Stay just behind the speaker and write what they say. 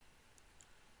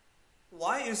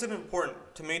why is it important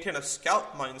to maintain a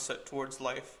scout mindset towards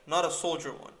life, not a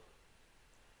soldier one?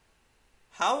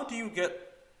 How do you get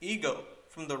ego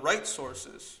from the right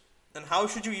sources, and how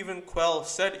should you even quell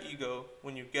said ego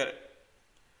when you get it?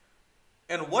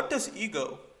 And what does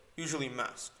ego usually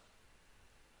mask?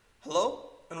 Hello,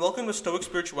 and welcome to Stoic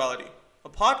Spirituality, a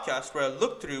podcast where I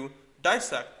look through,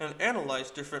 dissect, and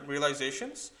analyze different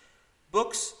realizations,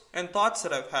 books, and thoughts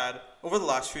that I've had over the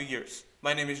last few years.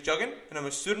 My name is Jagan, and I'm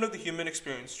a student of the human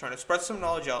experience trying to spread some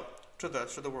knowledge out to the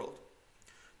rest of the world.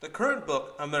 The current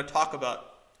book I'm going to talk about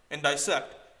and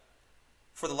dissect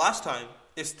for the last time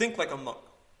is Think Like a Monk,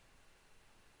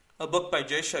 a book by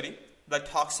Jay Shetty that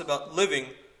talks about living,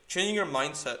 changing your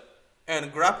mindset,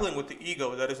 and grappling with the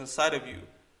ego that is inside of you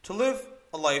to live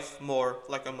a life more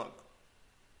like a monk.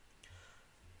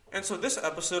 And so this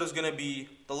episode is going to be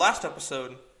the last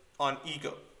episode on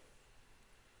ego.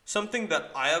 Something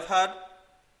that I have had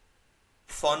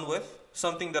fun with,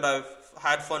 something that I've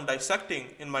had fun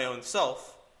dissecting in my own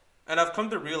self, and I've come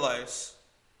to realize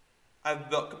I've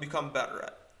become better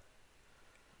at.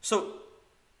 So,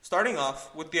 starting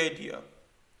off with the idea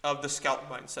of the scout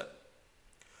mindset.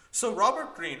 So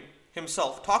Robert Greene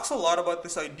himself talks a lot about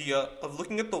this idea of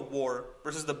looking at the war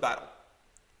versus the battle.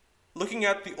 Looking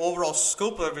at the overall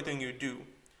scope of everything you do,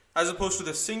 as opposed to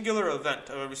the singular event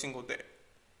of every single day,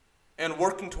 and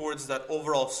working towards that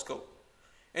overall scope.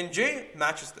 And Jay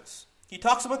matches this. He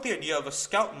talks about the idea of a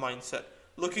scout mindset,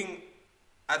 looking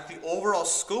at the overall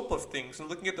scope of things and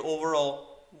looking at the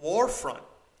overall war front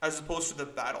as opposed to the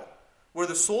battle, where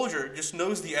the soldier just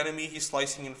knows the enemy he's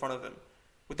slicing in front of him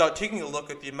without taking a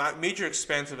look at the major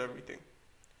expanse of everything.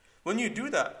 When you do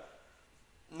that,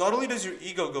 not only does your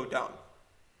ego go down,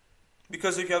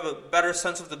 because you have a better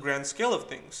sense of the grand scale of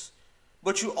things,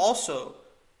 but you also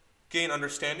gain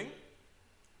understanding,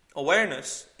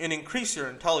 awareness, and increase your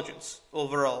intelligence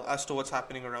overall as to what's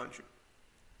happening around you.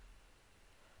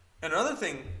 And another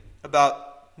thing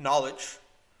about knowledge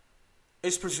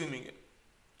is presuming it.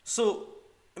 So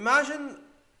imagine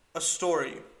a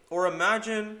story, or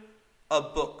imagine a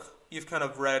book you've kind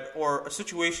of read, or a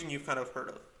situation you've kind of heard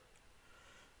of.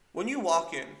 When you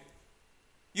walk in,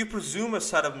 you presume a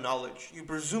set of knowledge. You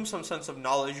presume some sense of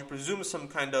knowledge. You presume some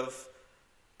kind of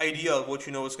idea of what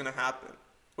you know is going to happen.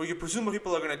 Or you presume what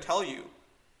people are going to tell you.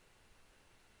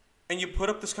 And you put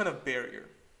up this kind of barrier.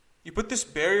 You put this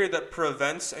barrier that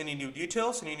prevents any new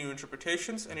details, any new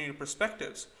interpretations, any new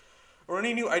perspectives, or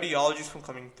any new ideologies from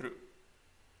coming through.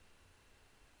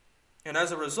 And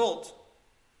as a result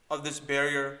of this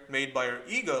barrier made by your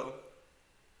ego,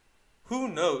 who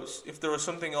knows if there was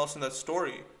something else in that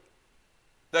story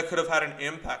that could have had an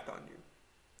impact on you?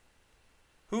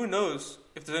 Who knows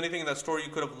if there's anything in that story you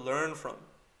could have learned from?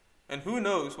 And who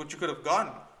knows what you could have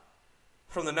gotten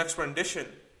from the next rendition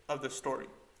of the story?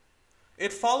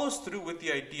 It follows through with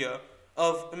the idea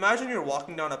of, imagine you're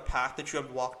walking down a path that you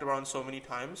have walked around so many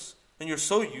times, and you're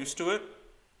so used to it,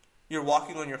 you're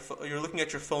walking on you're looking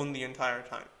at your phone the entire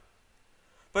time.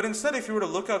 But instead, if you were to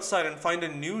look outside and find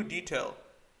a new detail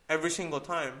every single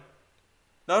time,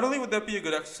 not only would that be a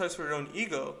good exercise for your own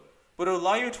ego, but it would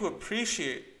allow you to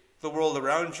appreciate the world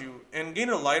around you and gain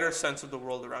a lighter sense of the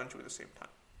world around you at the same time.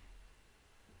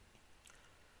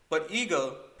 But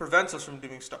ego prevents us from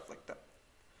doing stuff like that.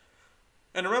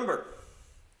 And remember,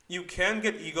 you can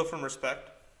get ego from respect.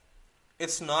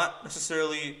 It's not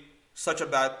necessarily such a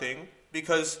bad thing,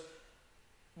 because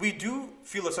we do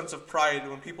feel a sense of pride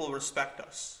when people respect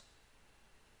us.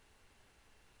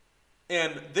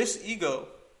 And this ego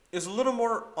is a little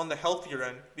more on the healthier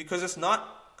end, because it's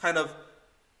not kind of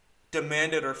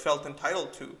demanded or felt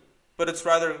entitled to, but it's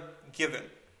rather given.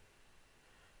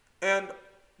 And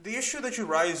the issue that you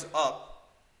rise up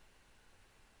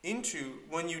into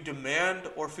when you demand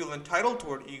or feel entitled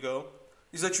toward ego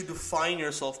is that you define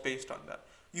yourself based on that.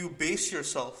 You base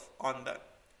yourself on that.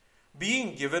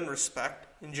 Being given respect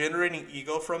and generating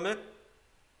ego from it,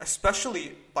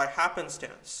 especially by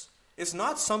happenstance, is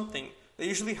not something that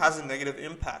usually has a negative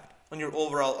impact on your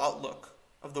overall outlook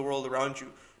of the world around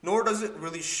you, nor does it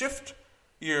really shift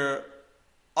your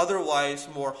otherwise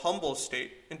more humble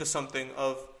state into something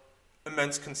of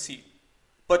immense conceit.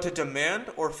 But to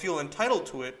demand or feel entitled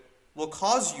to it will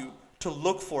cause you to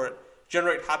look for it,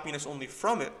 generate happiness only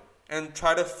from it, and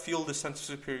try to feel the sense of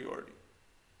superiority.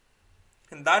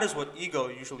 And that is what ego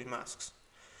usually masks.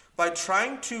 By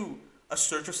trying to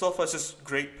assert yourself as this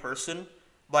great person,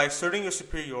 by asserting your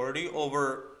superiority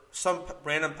over some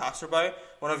random passerby,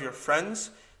 one of your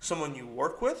friends, someone you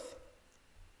work with,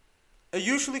 it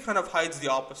usually kind of hides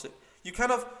the opposite. You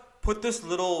kind of put this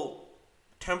little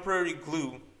temporary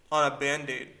glue on a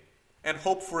band-aid and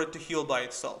hope for it to heal by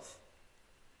itself.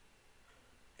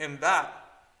 And that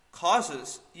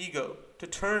causes ego to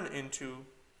turn into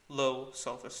low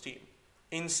self-esteem,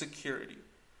 insecurity,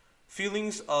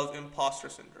 feelings of imposter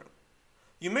syndrome.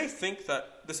 You may think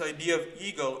that this idea of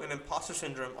ego and imposter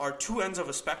syndrome are two ends of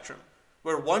a spectrum,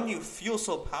 where one you feel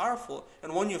so powerful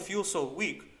and one you feel so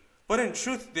weak, but in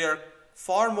truth they are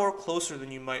far more closer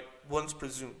than you might once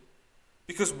presume,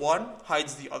 because one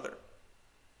hides the other.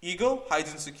 Ego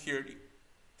hides insecurity,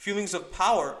 feelings of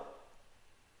power,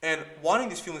 and wanting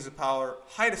these feelings of power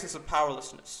hide a sense of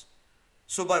powerlessness.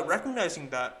 So by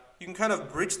recognizing that, you can kind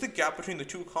of bridge the gap between the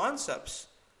two concepts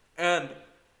and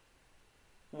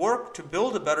work to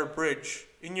build a better bridge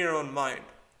in your own mind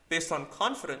based on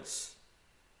confidence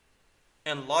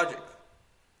and logic,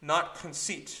 not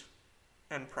conceit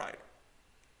and pride.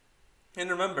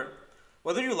 And remember,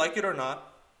 whether you like it or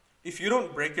not, if you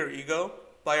don't break your ego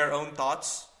by your own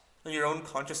thoughts and your own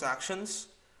conscious actions,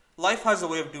 life has a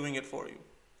way of doing it for you.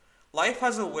 Life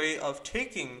has a way of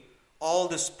taking all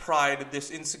this pride, this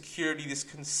insecurity, this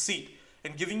conceit,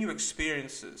 and giving you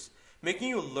experiences, making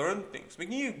you learn things,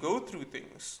 making you go through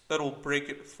things that will break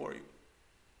it for you.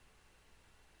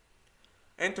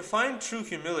 And to find true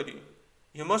humility,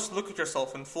 you must look at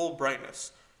yourself in full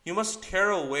brightness. You must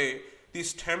tear away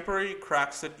these temporary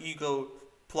cracks that ego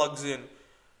plugs in.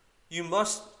 You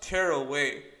must tear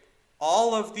away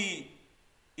all of the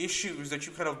issues that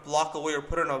you kind of block away or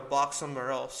put in a box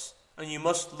somewhere else. And you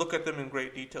must look at them in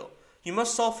great detail. You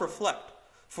must self-reflect.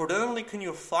 For not only can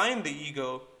you find the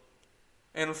ego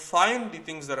and find the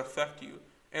things that affect you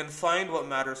and find what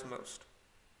matters most.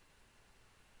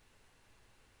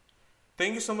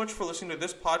 Thank you so much for listening to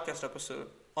this podcast episode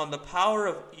on the power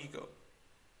of ego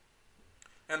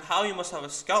and how you must have a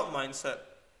scout mindset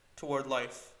toward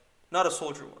life, not a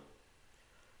soldier one.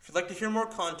 If you'd like to hear more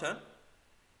content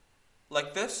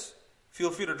like this, feel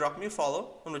free to drop me a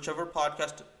follow on whichever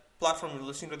podcast platform you're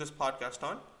listening to this podcast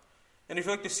on. And if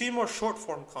you'd like to see more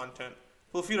short-form content,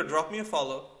 feel free to drop me a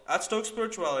follow at Stoic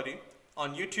Spirituality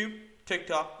on YouTube,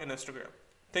 TikTok, and Instagram.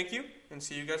 Thank you, and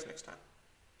see you guys next time.